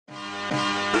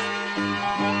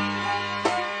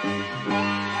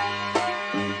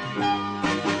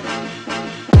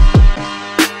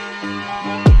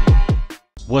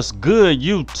What's good,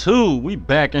 YouTube? We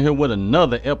back in here with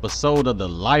another episode of The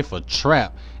Life of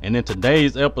Trap. And in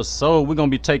today's episode, we're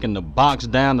gonna be taking the box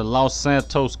down to Los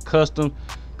Santos Custom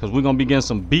because we're gonna be getting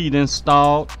some beat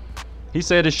installed. He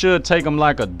said it should take him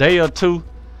like a day or two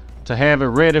to have it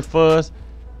ready for us.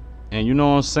 And you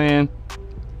know what I'm saying?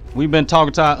 We've been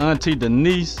talking to our auntie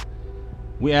Denise.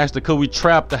 We asked her, could we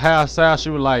trap the house out? She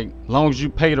was like, long as you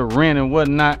pay the rent and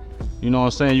whatnot, you know what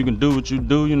I'm saying, you can do what you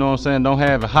do, you know what I'm saying, don't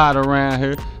have it hot around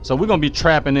here. So we're gonna be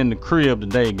trapping in the crib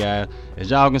today, guys.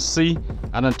 As y'all can see,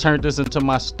 I done turned this into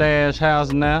my stash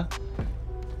house now.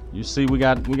 You see we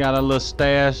got a little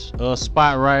stash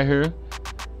spot right here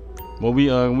where we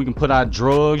can put our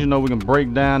drugs, you know, we can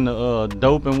break down the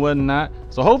dope and whatnot.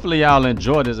 So hopefully y'all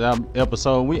enjoy this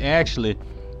episode. We actually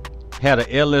had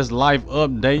a LS Life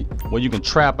update where you can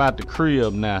trap out the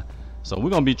crib now. So we're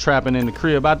gonna be trapping in the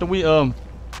crib after we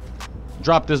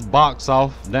drop this box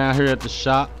off down here at the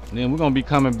shop. And then we're gonna be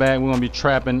coming back. We're gonna be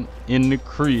trapping in the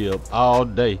crib all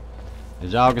day.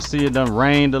 As y'all can see, it done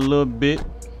rained a little bit.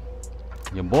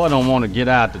 Your boy don't want to get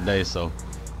out today, so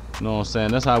you know what I'm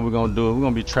saying, that's how we're gonna do it. We're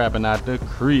gonna be trapping out the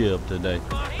crib today.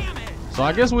 So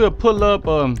I guess we'll pull up.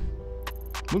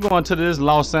 We're going to this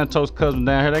Los Santos Custom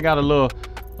down here. They got a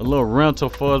little rental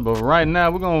for us, but right now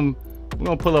we're gonna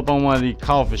pull up on one of these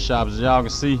coffee shops. As y'all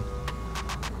can see,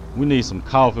 we need some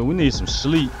coffee, we need some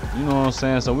sleep, you know what I'm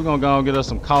saying? So we're gonna go and get us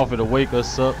some coffee to wake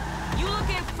us up,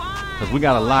 because we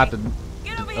got a lot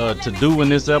to do in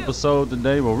this episode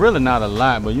today. Well, really not a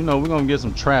lot, but you know, we're gonna get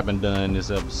some trapping done in this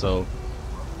episode.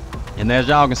 And as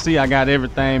y'all can see, I got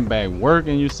everything back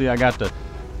working. You see I got the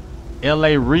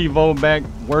LA Revo back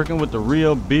working with the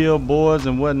real billboards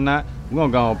and whatnot. We're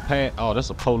gonna go and pass. Oh, that's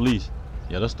a police.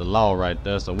 Yeah, that's the law right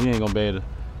there. So we ain't gonna be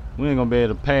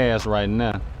able to pass right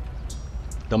now.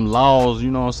 Them laws,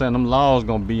 you know what I'm saying, them laws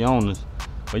gonna be on us.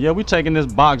 But yeah, we taking this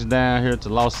box down here to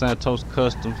Los Santos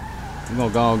Customs. We're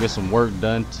gonna go and get some work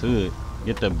done to it.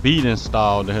 Get the beat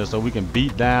installed in here so we can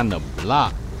beat down the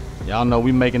block. Y'all know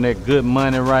we making that good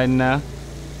money right now.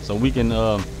 So we can, you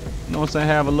know what I'm saying,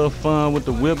 have a little fun with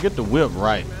the whip. Get the whip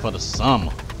right for the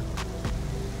summer.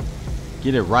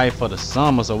 Get it right for the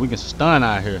summer so we can stun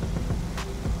out here.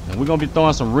 And we're gonna be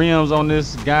throwing some rims on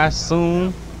this guy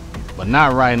soon. But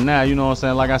not right now, you know what I'm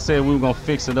saying? Like I said, we were gonna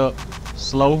fix it up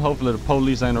slow. Hopefully the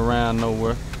police ain't around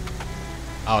nowhere.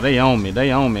 Oh, they on me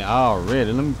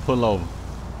already. Let me pull over.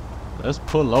 Let's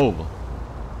pull over.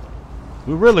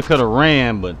 We really could have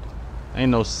ran, but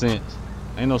ain't no sense.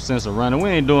 Ain't no sense of running. We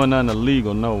ain't doing nothing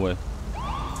illegal, no way.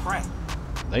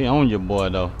 They on your boy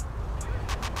though.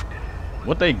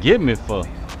 What they get me for?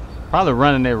 Probably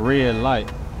running that red light.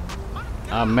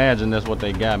 I imagine that's what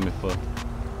they got me for.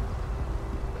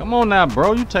 Come on now,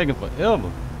 bro, you taking forever.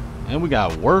 And we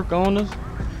got work on us.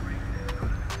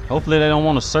 Hopefully they don't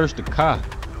want to search the car.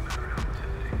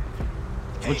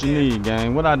 What you need,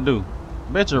 gang? What I do?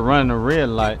 Bet you're running a red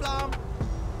light.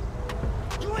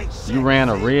 You ran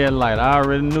a red light. I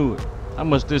already knew it. How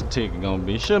much this ticket gonna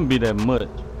be? Shouldn't be that much.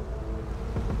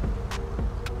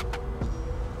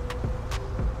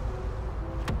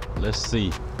 Let's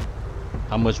see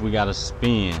how much we gotta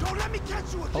spend.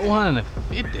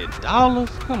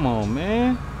 $450? Come on,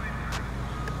 man.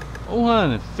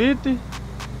 $450?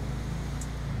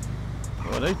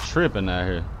 Boy, they tripping out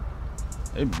here.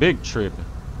 They big tripping.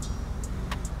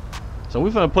 So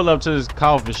we finna pull up to this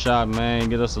coffee shop, man,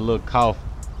 get us a little coffee.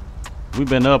 We've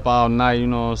been up all night, you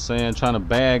know what I'm saying, trying to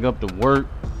bag up the work,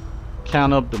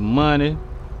 count up the money.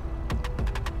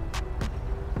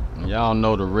 Y'all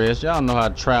know the rest. Y'all know how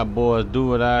trap boys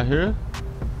do it out here.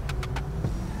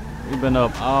 We've been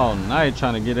up all night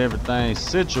trying to get everything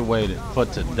situated for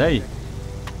today.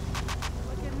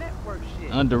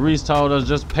 Reese told us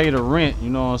just pay the rent, you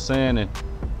know what I'm saying, and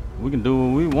we can do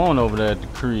what we want over there at the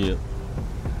crib.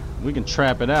 We can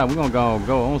trap it out. We're gonna go and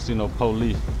go. I don't see no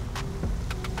police.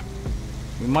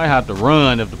 We might have to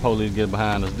run if the police get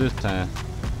behind us this time.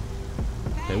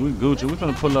 Okay, we Gucci. We're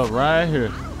gonna pull up right here.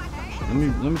 Let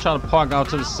me try to park out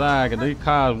to the side, because these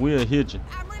cars will hit you.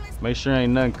 Make sure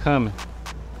ain't nothing coming.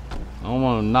 I don't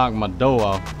want to knock my door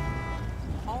off.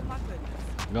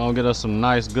 Gonna get us some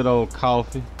nice good old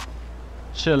coffee.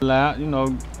 Chill out, you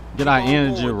know, get our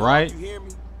energy right.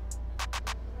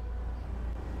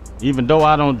 Even though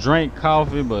I don't drink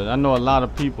coffee, but I know a lot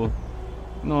of people,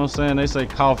 you know what I'm saying, they say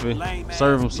coffee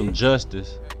serve them some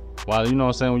justice. While, you know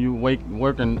what I'm saying, when you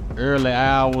working early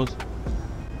hours,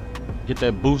 get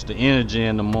that boost of energy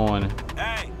in the morning.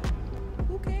 Hey,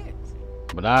 who cares?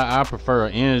 But I prefer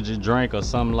an energy drink or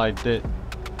something like that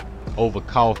over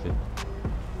coffee.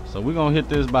 So we're gonna hit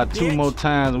this about 2 more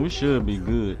times and we should be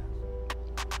good.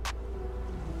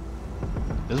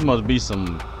 This must be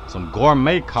some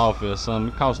gourmet coffee or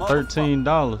something. It costs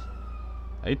 $13.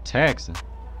 They taxing.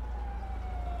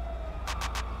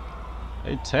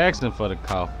 They taxing for the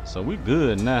coffee. So we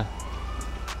good now.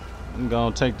 I'm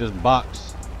gonna take this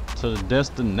box to the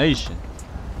destination.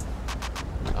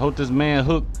 I hope this man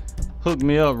hook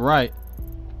me up right.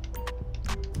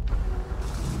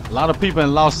 A lot of people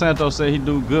in Los Santos say he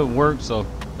do good work, so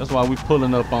that's why we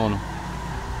pulling up on him.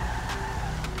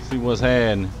 See what's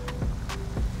happening.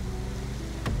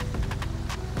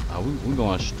 Oh, we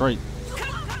going straight.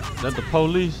 Is that the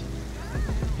police?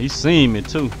 He seen me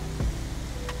too.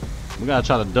 We gotta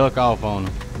try to duck off on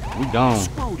him. We gone.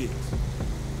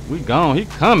 We gone. He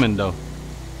coming though.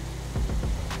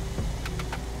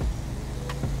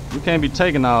 We can't be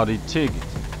taking all these tickets.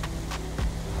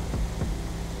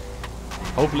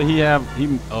 Hopefully he a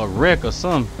wreck or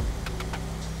something.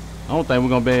 I don't think we're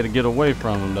gonna be able to get away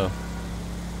from him though.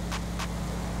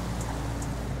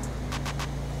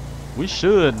 We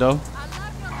should though.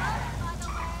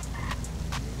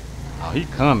 Oh, he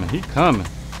coming. He coming.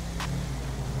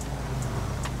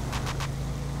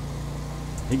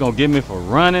 He gonna get me for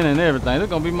running and everything. This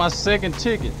gonna be my second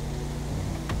ticket.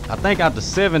 I think after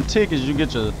 7 tickets you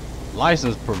get your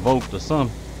license revoked or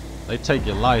something. They take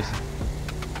your license.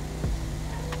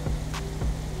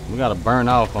 We gotta burn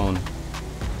off on it.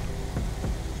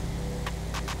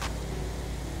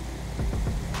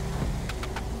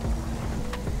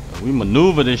 We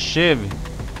maneuver this Chevy.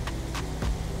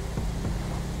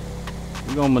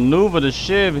 We gonna maneuver the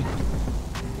Chevy.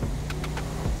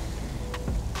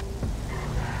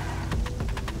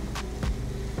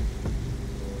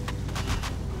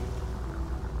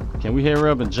 Can we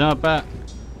hurry up and jump out?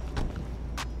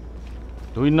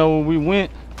 Do we know where we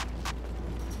went?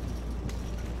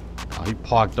 Oh, he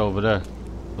parked over there.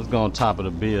 Let's go on top of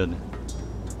the building.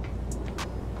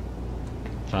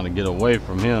 Trying to get away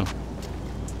from him.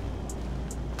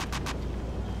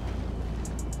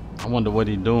 I wonder what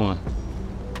he doing.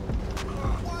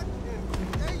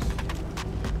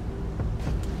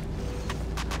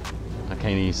 I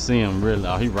can't even see him really.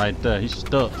 Oh, he right there. He's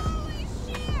stuck.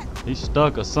 He's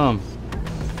stuck or something.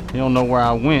 He don't know where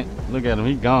I went. Look at him.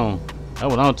 He gone. That's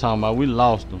what I'm talking about. We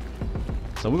lost him.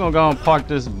 So we're gonna go and park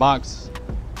this box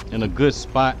in a good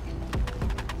spot.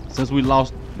 Since we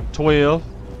lost 12.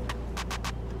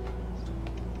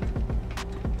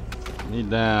 He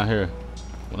down here.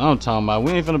 What I'm talking about,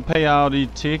 we ain't finna pay all these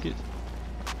tickets.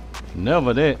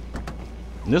 Never that.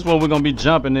 And this is what we're gonna be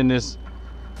jumping in this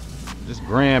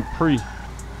Grand Prix.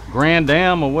 Grand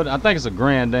Dam or what? I think it's a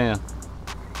Grand Dam.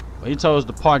 But he told us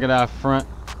to park it out front.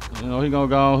 You know, he gonna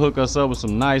go and hook us up with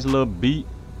some nice little beat.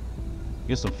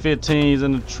 Get some 15s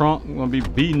in the trunk. We're gonna be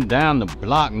beating down the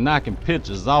block, knocking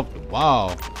pictures off the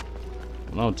wall.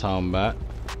 What I'm talking about.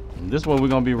 And this is what we're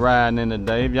gonna be riding in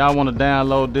today. If y'all wanna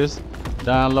download this,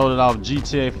 download it off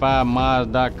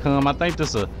GTA5mods.com. I think this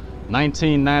is a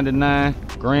 1999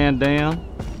 Grand Dam.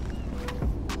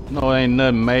 No, it ain't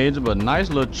nothing major, but nice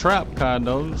little trap car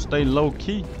though. Stay low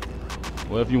key.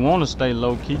 Well, if you want to stay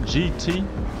low key, GT.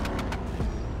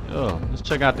 Oh, let's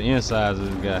check out the insides of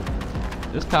this guy.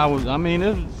 This car was, I mean,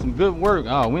 it was some good work.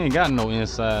 Oh, we ain't got no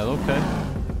inside. Okay,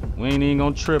 we ain't even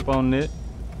gonna trip on it.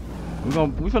 We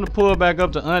finna pull back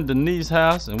up to underneath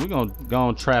house and we gonna go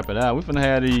and trap it out. We finna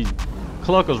have these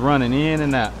cluckers running in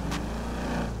and out.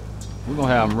 We're gonna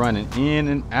have them running in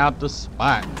and out the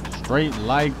spot, straight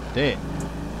like that.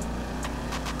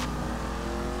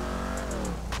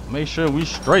 Make sure we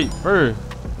straight first.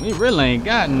 We really ain't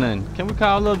got nothing. Can we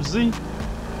call up Z?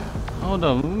 Hold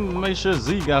on, make sure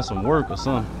Z got some work or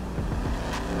something.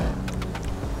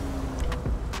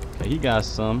 Okay, he got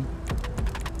some.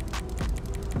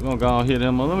 We're gonna go and hit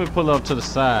him. Well, let me pull up to the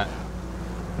side.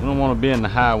 We don't want to be in the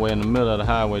highway, in the middle of the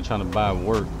highway, trying to buy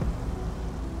work.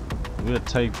 We'll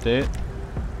take that.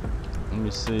 Let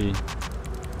me see.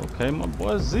 Okay, my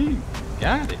boy Z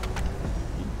got it.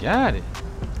 He got it.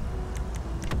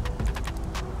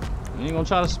 We ain't gonna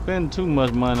try to spend too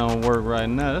much money on work right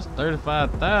now. That's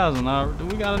 $35,000 already. Do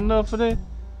we got enough for that?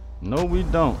 No, we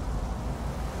don't.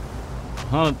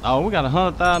 Oh, we got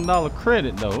 $100,000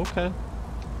 credit though. Okay.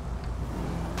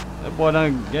 That boy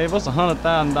done gave us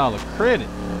 $100,000 credit.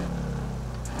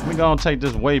 We gonna take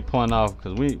this waypoint off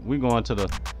because we going to the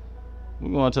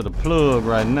plug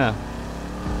right now.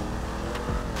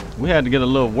 We had to get a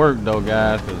little work though,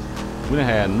 guys, because we didn't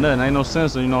have nothing. Ain't no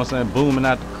sensor, you know what I'm saying, booming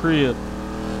out the crib.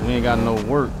 We ain't got no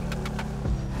work.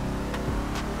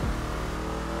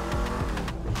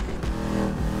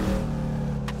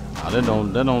 Oh, that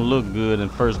don't look good in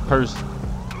first person.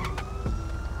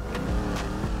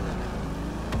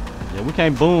 Yeah, we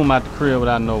can't boom out the crib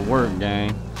without no work,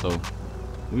 gang. So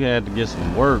We had to get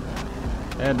some work.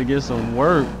 Had to get some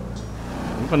work.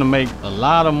 We finna make a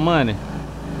lot of money.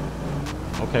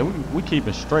 Okay, we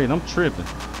keeping straight. I'm tripping.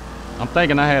 I'm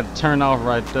thinking I had to turn off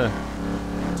right there.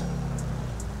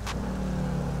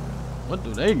 What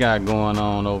do they got going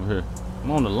on over here?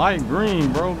 I'm on the light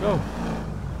green, bro. Go.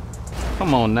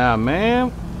 Come on now,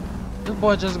 man. This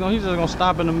boy he's just gonna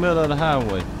stop in the middle of the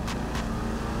highway.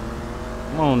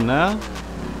 Come on now.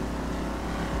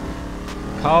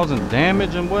 Causing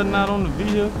damage and whatnot on the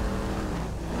vehicle.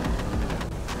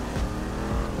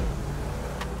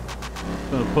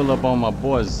 Gonna pull up on my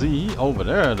boy Z. He over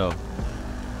there though.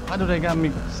 Why do they got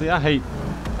me? See, I hate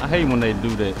when they do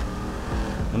that.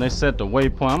 When they set the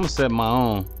waypoint, I'm gonna set my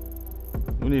own.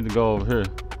 We need to go over here.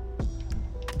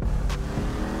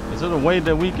 Is there a way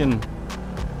that we can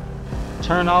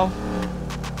turn off?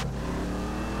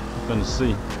 I'm gonna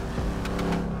see.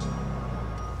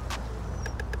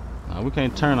 Nah, we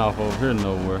can't turn off over here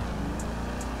nowhere.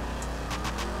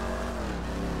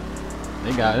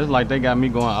 It's like they got me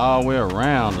going all the way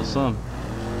around or something.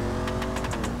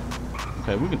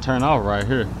 Okay, we can turn off right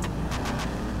here.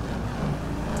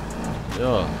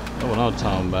 Yeah, that's what I'm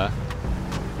talking about.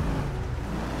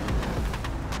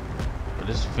 But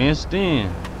it's fenced in.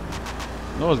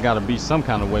 You know it's gotta be some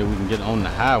kind of way we can get on the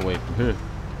highway from here.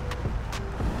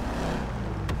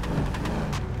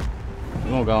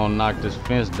 We're gonna go and knock this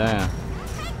fence down.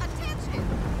 Yeah,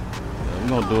 we're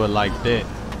gonna do it like that.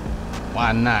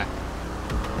 Why not?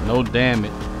 No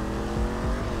damage.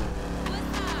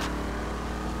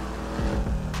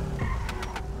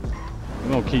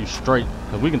 We're gonna keep straight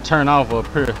because we can turn off up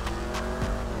here.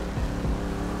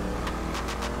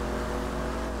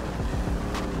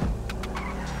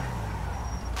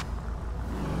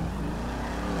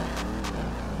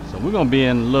 So we're gonna be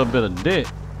in a little bit of debt.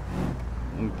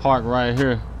 We park right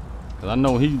here because I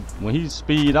know when he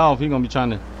speed off, he gonna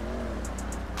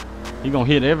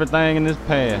hit everything in this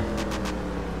path.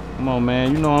 Come on,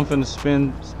 man. You know I'm finna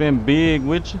spin big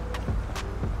with you.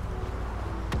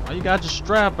 Why you got your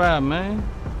strap out, man?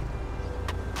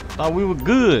 Thought we were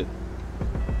good.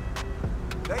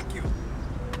 Thank you.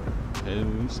 Hey,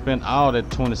 we spent all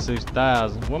that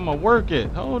 26,000. Where my work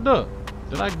at? Hold up.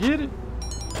 Did I get it?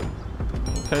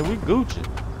 Okay, we Gucci.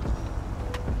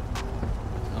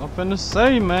 I'm finna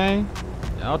say, man.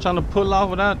 Y'all trying to pull off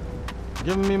without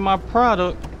giving me my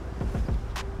product.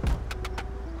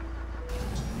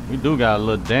 We do got a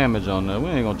little damage on there. We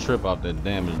ain't gonna trip off that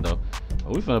damage though.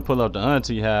 We finna pull up the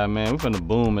auntie high, man. We finna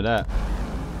boom it out.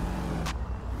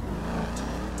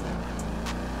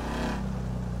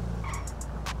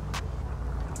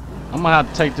 I'm gonna have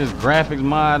to take this graphics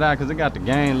mod out because it got the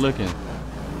game looking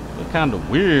kind of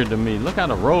weird to me. Look how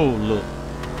the road look.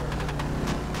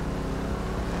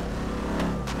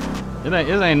 It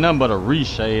ain't nothing but a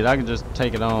reshade. I can just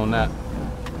take it on that.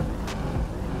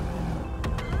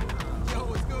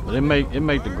 But it make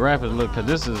the graphics look, cause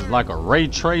this is like a ray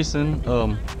tracing.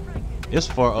 It's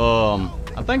for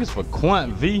I think it's for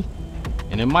Quant V,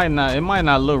 and it might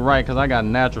not look right cause I got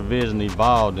Natural Vision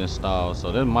Evolved installed.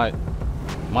 So that might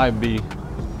be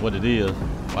what it is.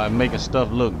 By making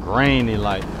stuff look grainy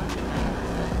like.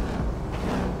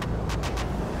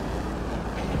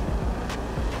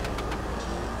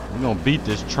 We're gonna beat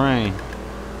this train.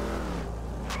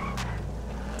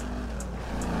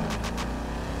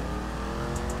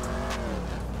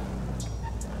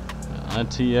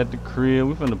 Auntie at the crib.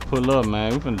 We finna pull up,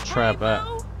 man. We finna trap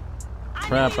out.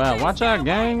 Trap out. Watch out,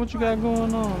 gang. What you got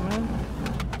going on, man?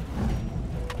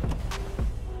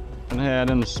 Finna have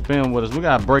them spin with us. We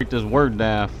gotta break this work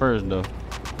down first, though.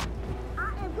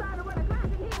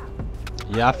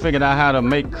 Yeah, I figured out how to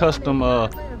make custom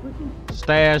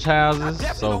stash houses.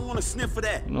 So,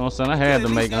 you know what I'm saying? I had to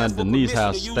make underneath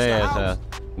house stash house.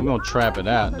 We're gonna trap it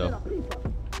out, though.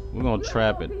 We're gonna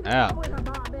trap it out.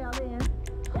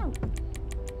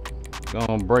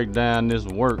 Gonna break down this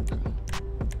work.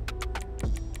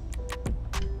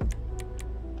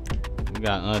 We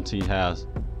got auntie house.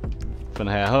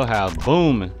 Finna have her house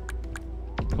booming.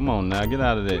 Come on now, get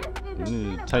out of there. We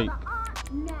need to take.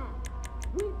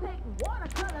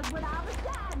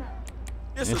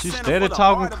 And she steady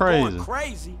talking crazy.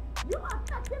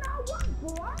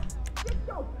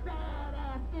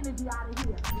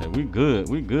 Okay, we good.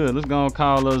 We good. Let's go and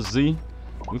call us Z.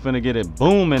 We finna get it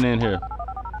booming in here.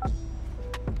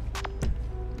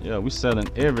 Yeah, we selling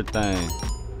everything.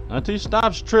 Until you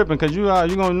stop tripping, cause you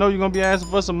gonna know you're gonna be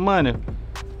asking for some money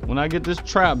when I get this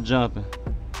trap jumping.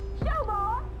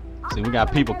 See, we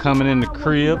got people coming in the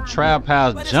crib. Trap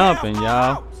house jumping,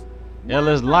 y'all.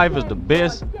 LS Life is the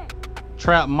best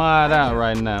trap mod out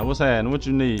right now. What's happening? What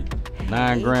you need?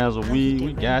 9 grams of weed.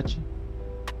 We got you.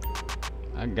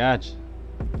 I got you.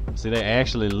 See, they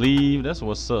actually leave. That's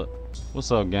what's up.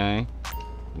 What's up, gang?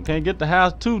 We can't get the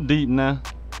house too deep now.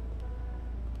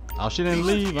 Oh, she didn't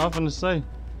leave. I'm finna say.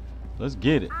 Let's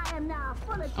get it. I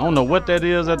don't know what that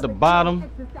is at the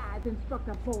bottom.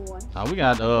 Oh, we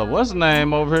got what's the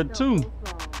name over here too?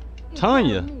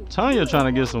 Tanya. Tanya trying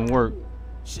to get some work.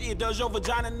 Shit, does your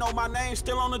vagina know my name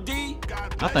still on the D?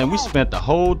 I think we spent the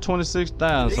whole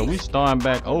 26,000, so we starting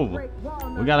back over.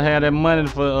 We gotta have that money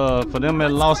for them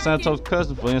at Los Santos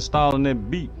Custom for installing that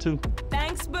beat too.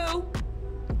 Thanks, boo.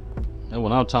 That's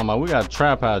what I'm talking about. We got a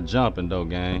trap house jumping though,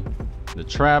 gang. The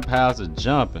trap house is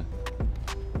jumping.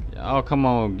 Y'all come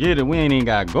on, get it. We ain't even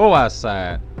gotta go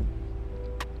outside.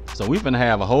 So we finna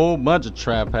have a whole bunch of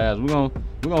trap houses. We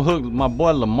gonna hook my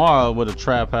boy Lamar up with a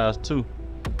trap house too.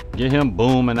 Get him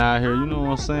booming out here, you know what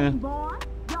I'm saying?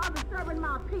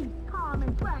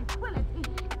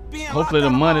 Hopefully the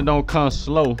money don't come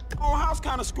slow.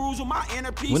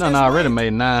 We done already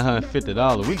made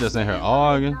 $950. We just in here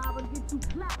arguing.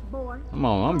 Come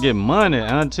on, I'm getting money,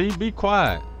 auntie. Be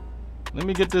quiet. Let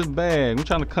me get this bag. We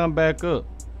trying to come back up.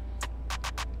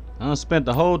 I done spent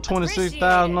the whole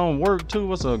 26,000 on work too.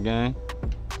 What's up, gang?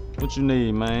 What you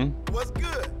need, man? What's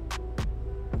good?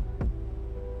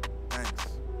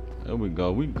 There we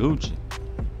go. We Gucci.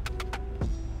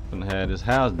 Gonna have this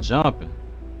house jumping,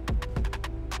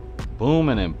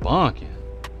 booming and bunking.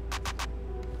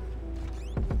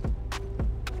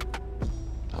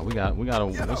 Oh, we got a.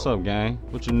 What's up, gang?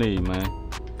 What you need, man?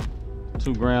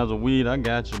 2 grams of weed. I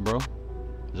got you, bro.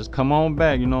 Just come on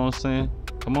back. You know what I'm saying?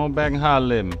 Come on back and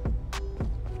holler at me.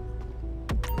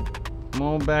 Come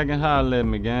on back and holler at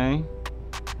me, gang.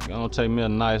 Gonna take me a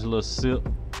nice little sip.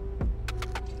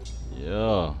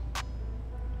 Yeah.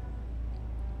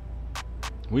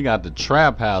 We got the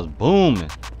trap house booming.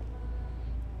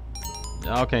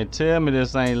 Y'all can't tell me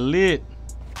this ain't lit.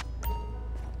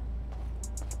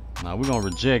 Nah, we gonna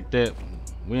reject that.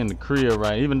 We in the crib,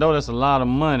 right? Even though that's a lot of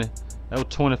money, that was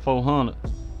 2,400.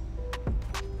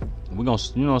 We gonna,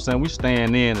 you know what I'm saying? We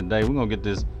staying in today. We gonna get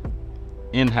this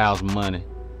in-house money.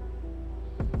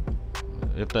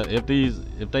 If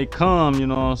they come, you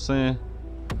know what I'm saying?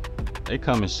 They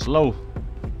coming slow.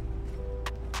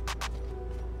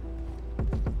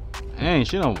 Dang,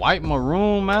 she done wiped my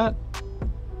room out.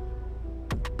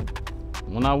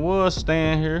 When I was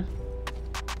staying here.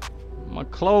 My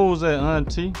clothes at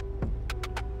auntie.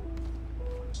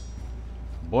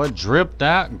 Boy dripped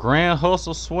out. Grand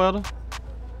Hustle sweater.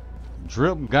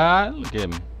 Drip God. Look at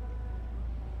me.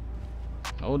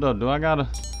 Hold up. Do I gotta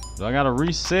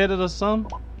reset it or something?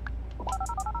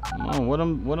 Come on, where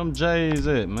them J's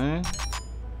at, man?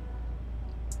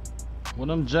 Where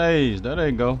them J's? There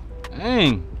they go.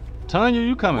 Dang. Tanya,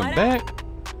 you coming back?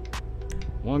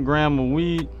 1 gram of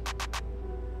weed.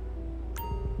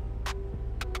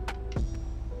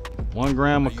 1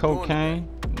 gram of cocaine.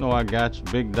 You know I got you,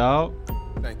 big dog.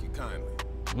 Thank you kindly.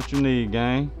 What you need,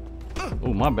 gang?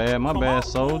 Oh, my bad,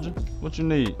 soldier. What you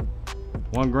need?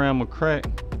 1 gram of crack.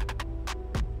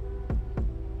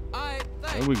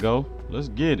 There we go. Let's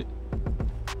get it.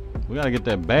 We gotta get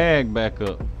that bag back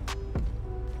up.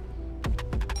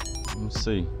 Let me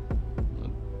see.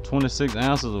 26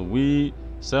 ounces of weed,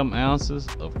 7 ounces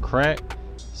of crack,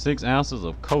 6 ounces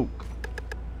of coke.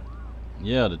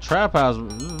 Yeah, the trap house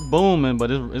is booming, but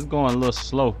it's going a little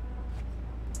slow.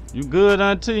 You good,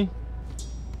 auntie?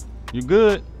 You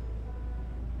good?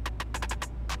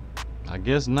 I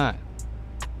guess not.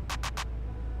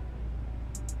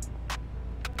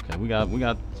 Okay, we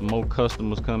got some more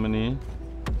customers coming in.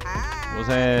 What's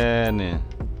happening?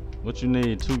 What you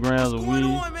need? 2 grams of weed.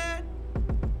 On, man?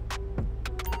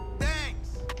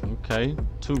 Okay,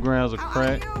 2 grams of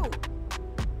crack.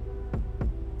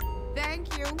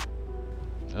 Thank you.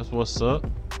 That's what's up.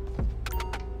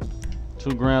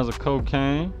 2 grams of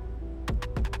cocaine.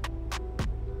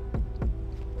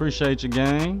 Appreciate you,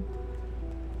 gang.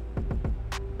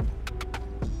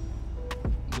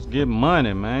 Let's get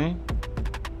money, man.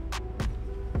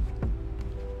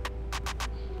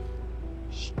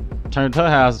 Turned her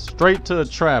house straight to a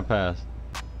trap house.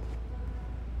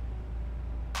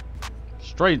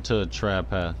 Straight to a trap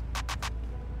house.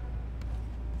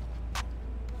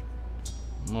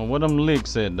 Well, what them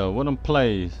licks at though? What them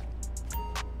plays?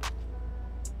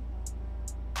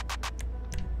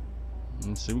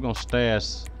 Let's see. We're gonna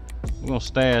stash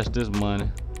this money.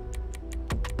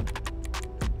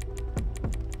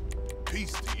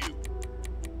 Peace to you.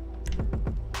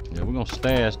 Yeah, we're gonna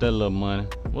stash that little money.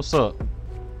 What's up?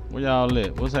 Where y'all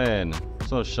at? What's happening?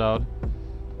 What's up, shawty?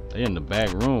 They in the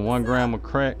back room. 1 gram of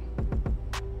crack.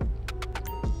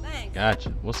 Thanks. Gotcha.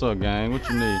 What's up, gang? What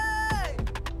you need?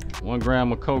 1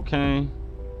 gram of cocaine.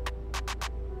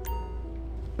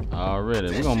 Already.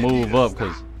 We're gonna move up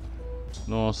because,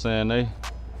 you know what I'm saying?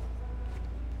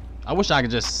 I wish I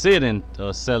could just sit and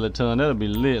sell it to them. That'll be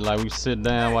lit. Like we sit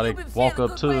down while they walk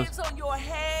up to us.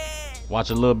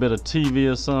 Watch a little bit of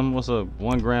TV or something. What's up?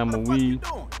 1 gram of weed.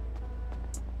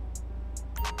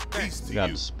 We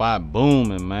got the spot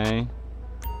booming, man.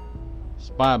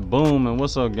 Spot booming.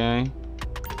 What's up, gang?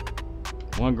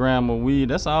 1 gram of weed.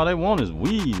 That's all they want is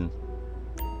weed.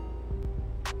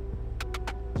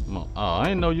 Oh, I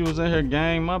didn't know you was in here,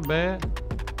 gang. My bad.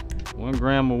 1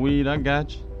 gram of weed. I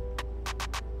got you.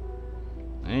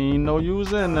 I ain't know you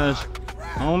was in there,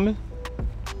 homie.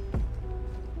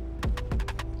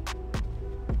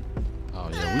 Oh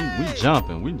yeah, we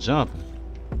jumping. We jumping.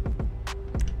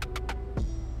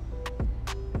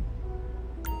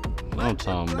 What I'm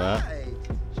talking about.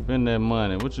 Spend that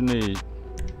money. What you need?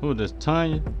 Who this?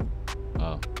 Tanya?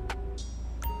 Oh.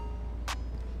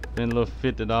 Spend a little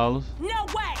 $50. No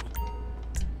way.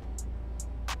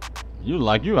 You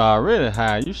like you already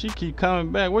high. She keep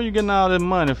coming back. Where you getting all this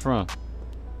money from?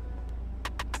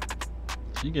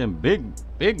 She getting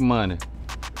big money.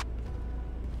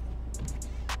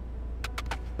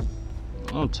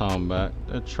 I'm talking about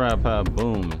that trap house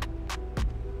booming.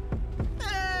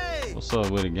 Hey. What's up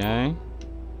with it, gang?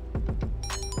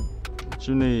 What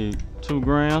you need? 2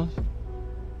 grams?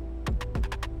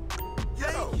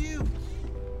 Thank you.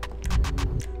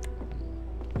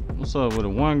 What's up with it?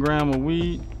 1 gram of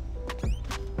weed?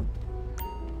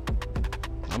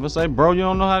 I'm gonna say, bro, you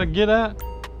don't know how to get out?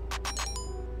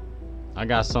 I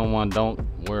got someone don't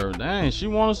worry. Dang, she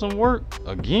wanted some work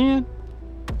again?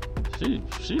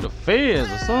 She the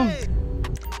feds or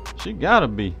something. She gotta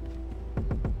be.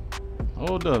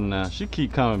 Hold up now. She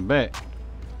keep coming back.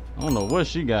 I don't know what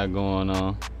she got going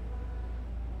on.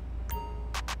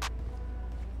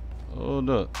 Hold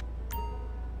up.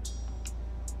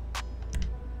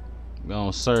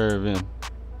 Gonna serve him.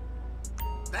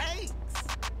 Thanks.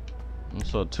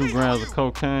 What's up? 2 grams of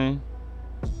cocaine.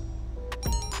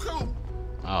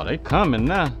 Oh, they coming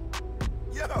now.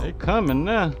 They coming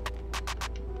now.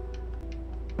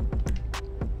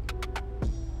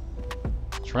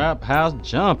 Trap house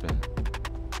jumping.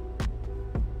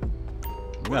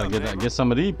 We gotta get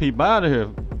some of these people out of here.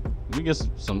 We get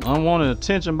some unwanted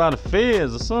attention by the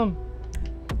feds or something.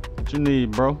 What you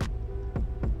need, bro?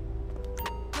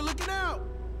 Good looking out.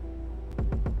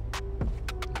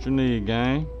 What you need,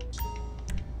 gang?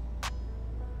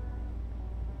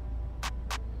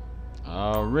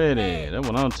 Already. That's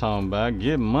what I'm talking about.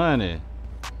 Get money.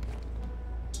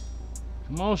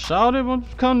 Come on, shawty. Why don't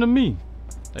you come to me?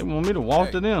 They want me to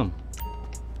walk to them.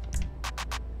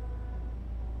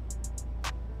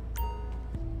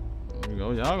 There we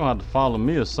go. Y'all gonna have to follow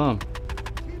me or something.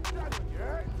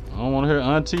 I don't want to hear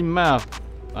Auntie mouth.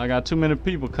 I got too many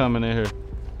people coming in here.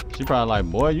 She probably like,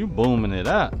 boy, you booming it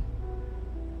out.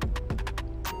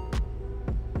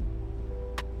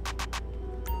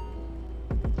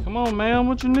 Come on, man.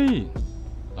 What you need?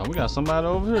 Oh, we got somebody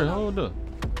over here. Hold up.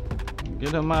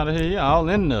 Get him out of here. Yeah, all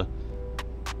in the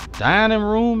dining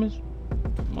room.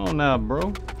 Come on now,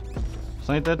 bro. This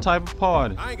ain't that type of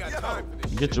party. I ain't got time for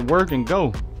this. Get your work and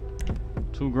go.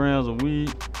 2 grams of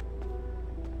weed.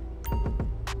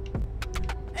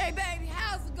 Hey, baby,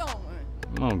 how's it going?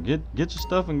 Come on, get your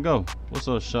stuff and go. What's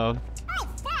up, shawty? Oh,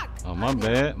 fuck. Oh, my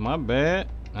bad. My bad.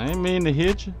 I ain't mean to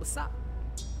hit you. What's up?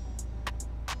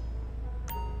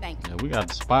 Thank you. Yeah, we got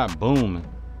the spot booming.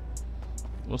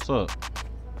 What's up?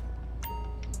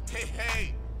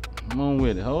 Hey. Come on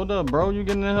with it. Hold up, bro. You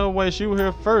getting in her way. She was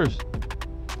here first.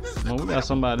 Come on, we got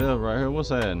somebody else right here. What's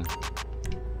happening?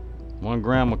 1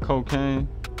 gram of cocaine.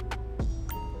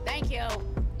 Thank you.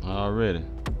 Already.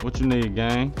 What you need,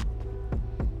 gang?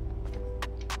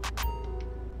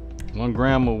 1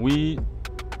 gram of weed.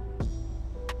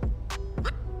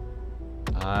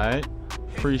 Alright.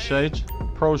 Appreciate you.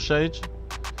 Appreciate you.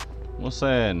 What's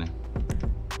happening?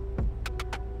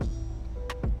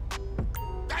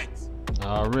 Thanks.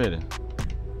 Already.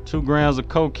 2 grams of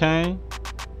cocaine.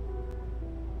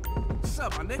 What's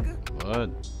up, my nigga? What?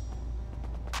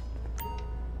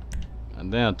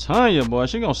 And then Tanya, boy,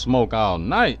 she gonna smoke all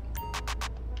night.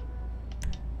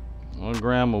 1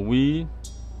 gram of weed.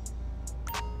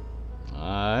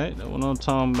 Alright, that's what I'm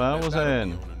talking about. What's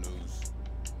happening?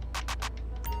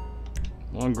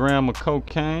 1 gram of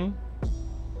cocaine.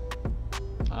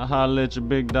 I holler at your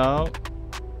big dog.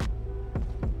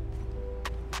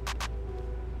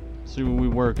 See what we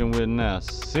working with now.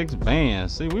 6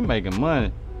 bands. See, we making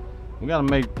money. We gotta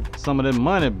make some of that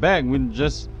money back. We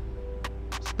just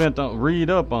spent on read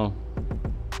up on.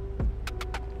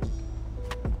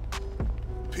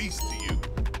 Peace to you.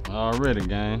 Already,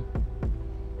 gang.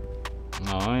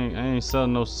 No, I ain't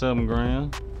selling no 7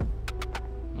 grand.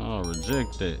 Oh,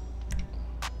 reject that.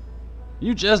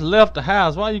 You just left the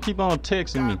house. Why you keep on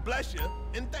texting me? God bless you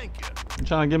and thank you. You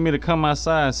trying to get me to come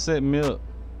outside and set me up?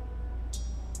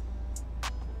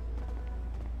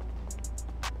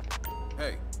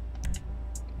 Hey.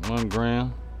 1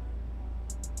 grand.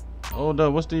 Hold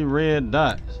up, what's these red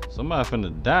dots? Somebody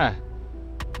finna die.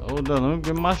 Hold up, let me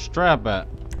get my strap out.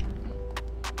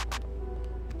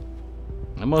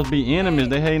 There must be enemies.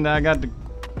 They hating that I got the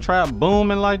trap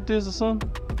booming like this or something.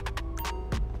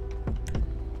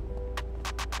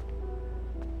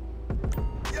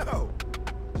 Yo.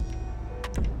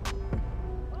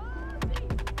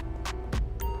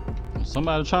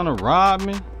 Somebody trying to rob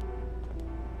me?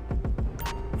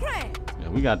 Crank. Yeah,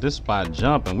 we got this spot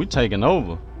jumping. We taking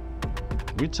over.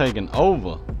 We taking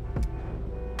over.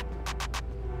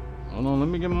 Hold on, let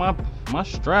me get my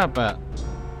strap out.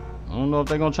 I don't know if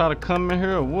they're gonna try to come in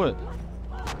here or what.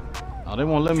 Oh, they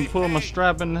won't let me pull my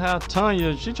strap in the house.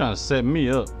 Tanya, she trying to set me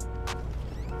up.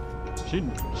 She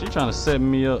trying to set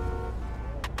me up.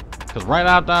 Cause right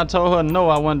after I told her no,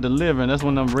 I wasn't delivering. That's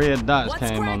when them red dots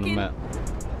came on the map.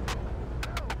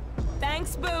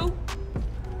 Thanks, boo.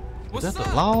 Is that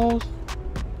the laws?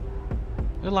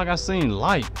 It's like I seen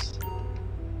lights.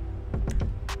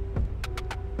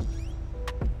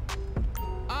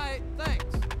 Alright, thanks.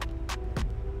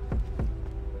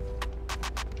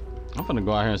 I'm finna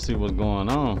go out here and see what's going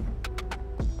on.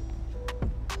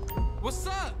 What's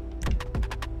up?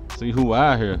 See who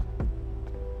out here.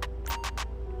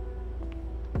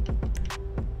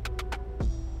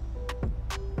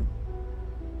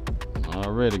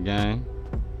 Already, gang.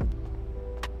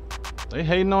 They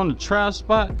hating on the trap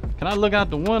spot. Can I look out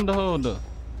the window? Hold up.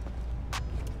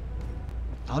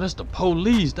 Oh, that's the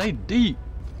police. They deep.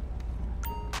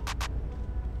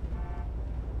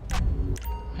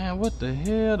 Man, what the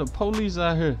hell? The police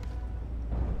out here.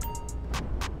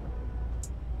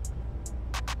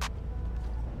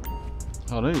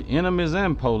 Oh, they enemies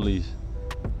and police.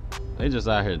 They just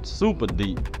out here super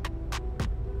deep.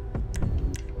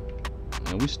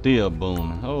 And we still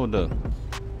booming. Hold up.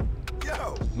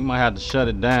 Yo. We might have to shut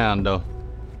it down though.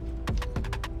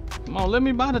 Come on, let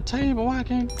me buy the table. Why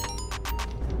can't?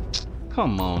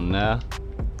 Come on now.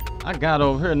 I got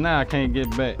over here now. I can't get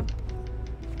back.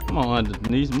 Come on,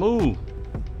 underneath, move.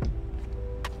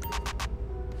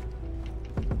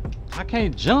 I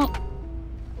can't jump.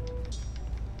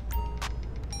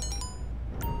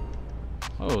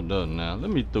 Hold up now. Let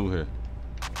me through here.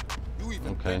 You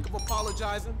even Okay. think of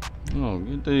apologizing? No,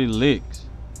 get these licks.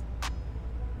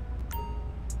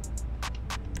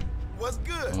 What's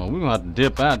good? Come on, we gonna have to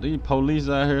dip out. These police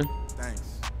out here.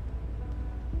 Thanks.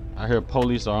 I hear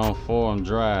police are on Forum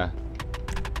Drive.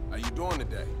 How you doing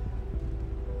today?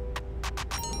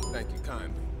 Thank you kindly.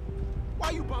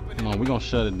 Why you bumping Come on, into we gonna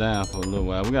shut it down for a little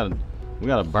while. We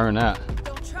gotta burn out.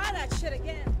 Don't try that shit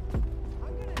again.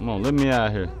 Come on, let me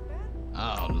out here.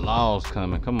 Oh, law's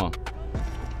coming. Come on.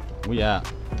 We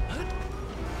out.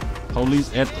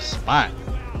 Police at the spot.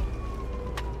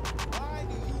 Why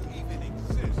do you even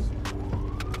exist?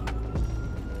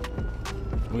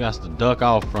 We got to duck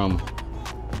off from.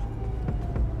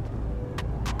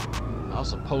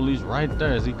 Also, police right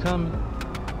there. Is he coming?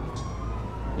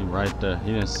 He right there.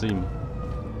 He didn't see me.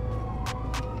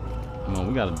 Come on,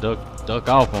 we gotta duck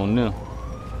off on them.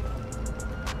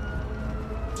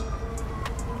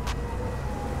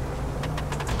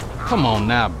 Come on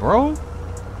now, bro.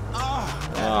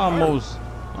 I almost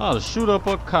ought to shoot up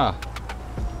a car.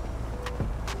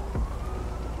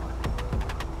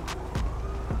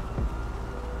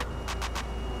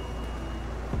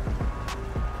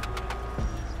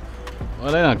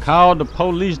 Well, they done called the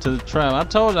police to the trap. I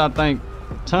told you I think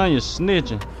Tanya's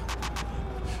snitching.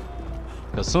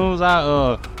 Cause soon as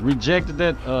I rejected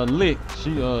that lick,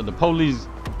 the police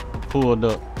pulled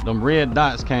up. Them red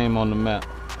dots came on the map.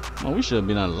 Well, we should have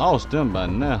been done lost them by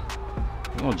now.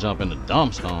 We're gonna jump in the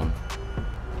dumpster on them.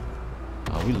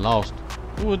 Oh, we lost.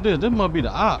 Who is this? This must be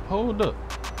the op. Hold up.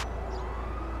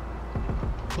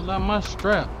 Pull out my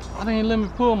strap. I didn't let me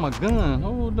pull my gun.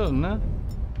 Hold up now.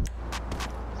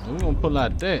 We gonna pull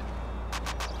out that.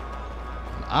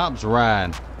 The ops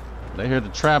riding. They hear the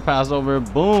trap house over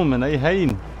there booming. They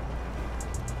hating.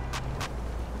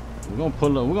 We're gonna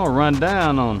pull up. We're gonna run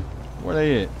down on them. Where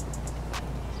they at?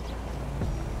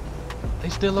 They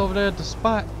still over there at the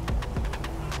spot.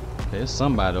 Okay, there's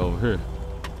somebody over here.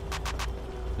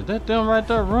 Is that them right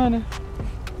there running?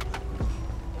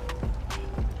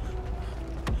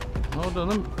 Hold on,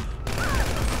 let me.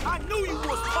 I knew you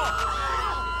was punk.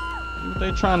 What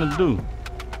they trying to do?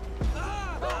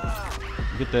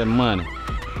 Get that money.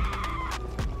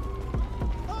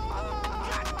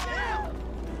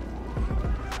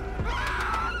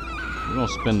 We're gonna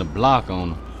spin the block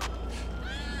on them.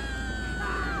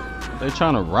 They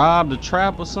trying to rob the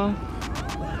trap or something?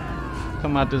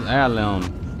 Come out this alley on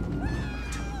them.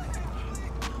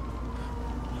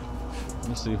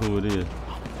 Let's see who it is.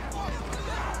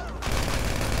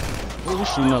 Oh, we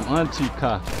shooting up Auntie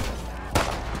Car.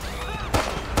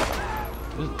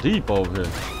 It's deep over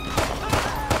here.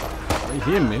 They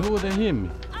hit me. Who would they hit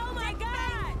me? Oh my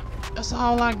God! That's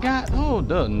all I got.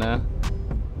 Hold up now.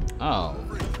 Oh.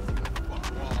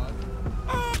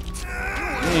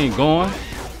 He ain't going.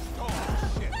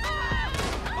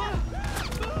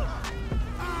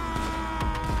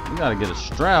 We gotta get a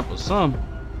strap or something.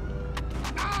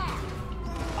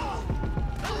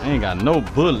 I ain't got no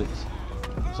bullets,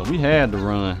 so we had to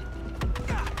run.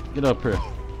 Get up here.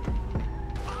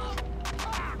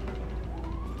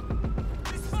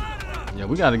 Yeah,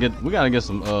 we gotta get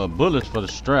some bullets for the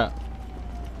strap.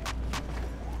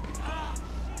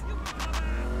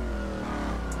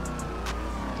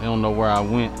 They don't know where I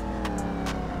went.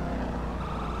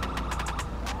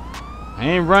 I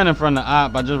ain't running from the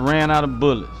op. I just ran out of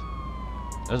bullets.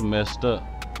 That's messed up.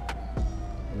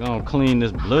 We're gonna clean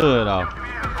this blood off.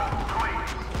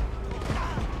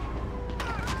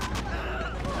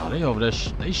 Oh, they over there.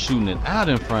 They shooting it out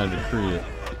in front of the crib.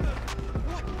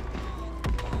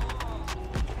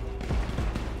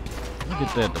 Look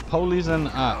at that. The police and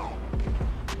the op.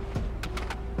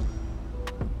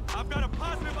 I've got a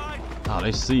positive eye. Oh,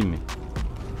 they see me.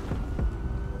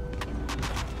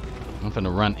 I'm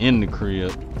finna run in the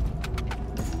crib.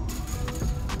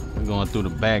 We're going through the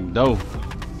back door.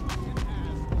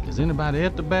 Is anybody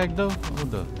at the back door?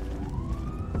 Hold up.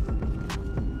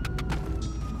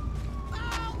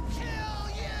 I'll kill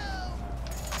you!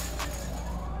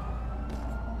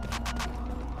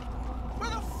 Where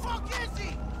the fuck is he?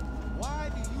 Why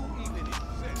do you even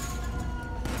exist?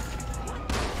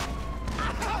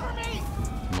 Cover me!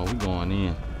 Come on, we going in.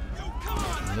 You come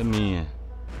on! Let me in.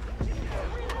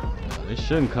 They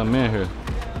shouldn't come in here.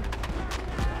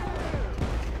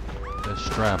 Let's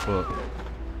strap up.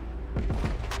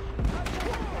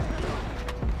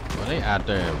 Well, they out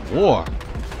there at war.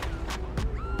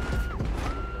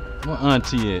 Where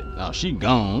Auntie at? Oh, she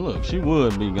gone. Look, she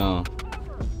would be gone.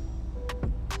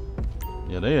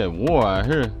 Yeah, they at war out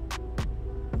here.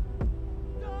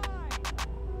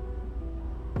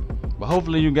 But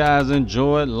hopefully you guys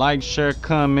enjoyed. Like, share,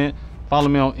 comment. Follow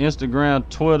me on Instagram,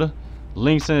 Twitter.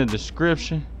 Links in the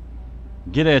description.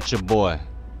 Get at your boy.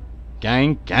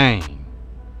 Gang, gang.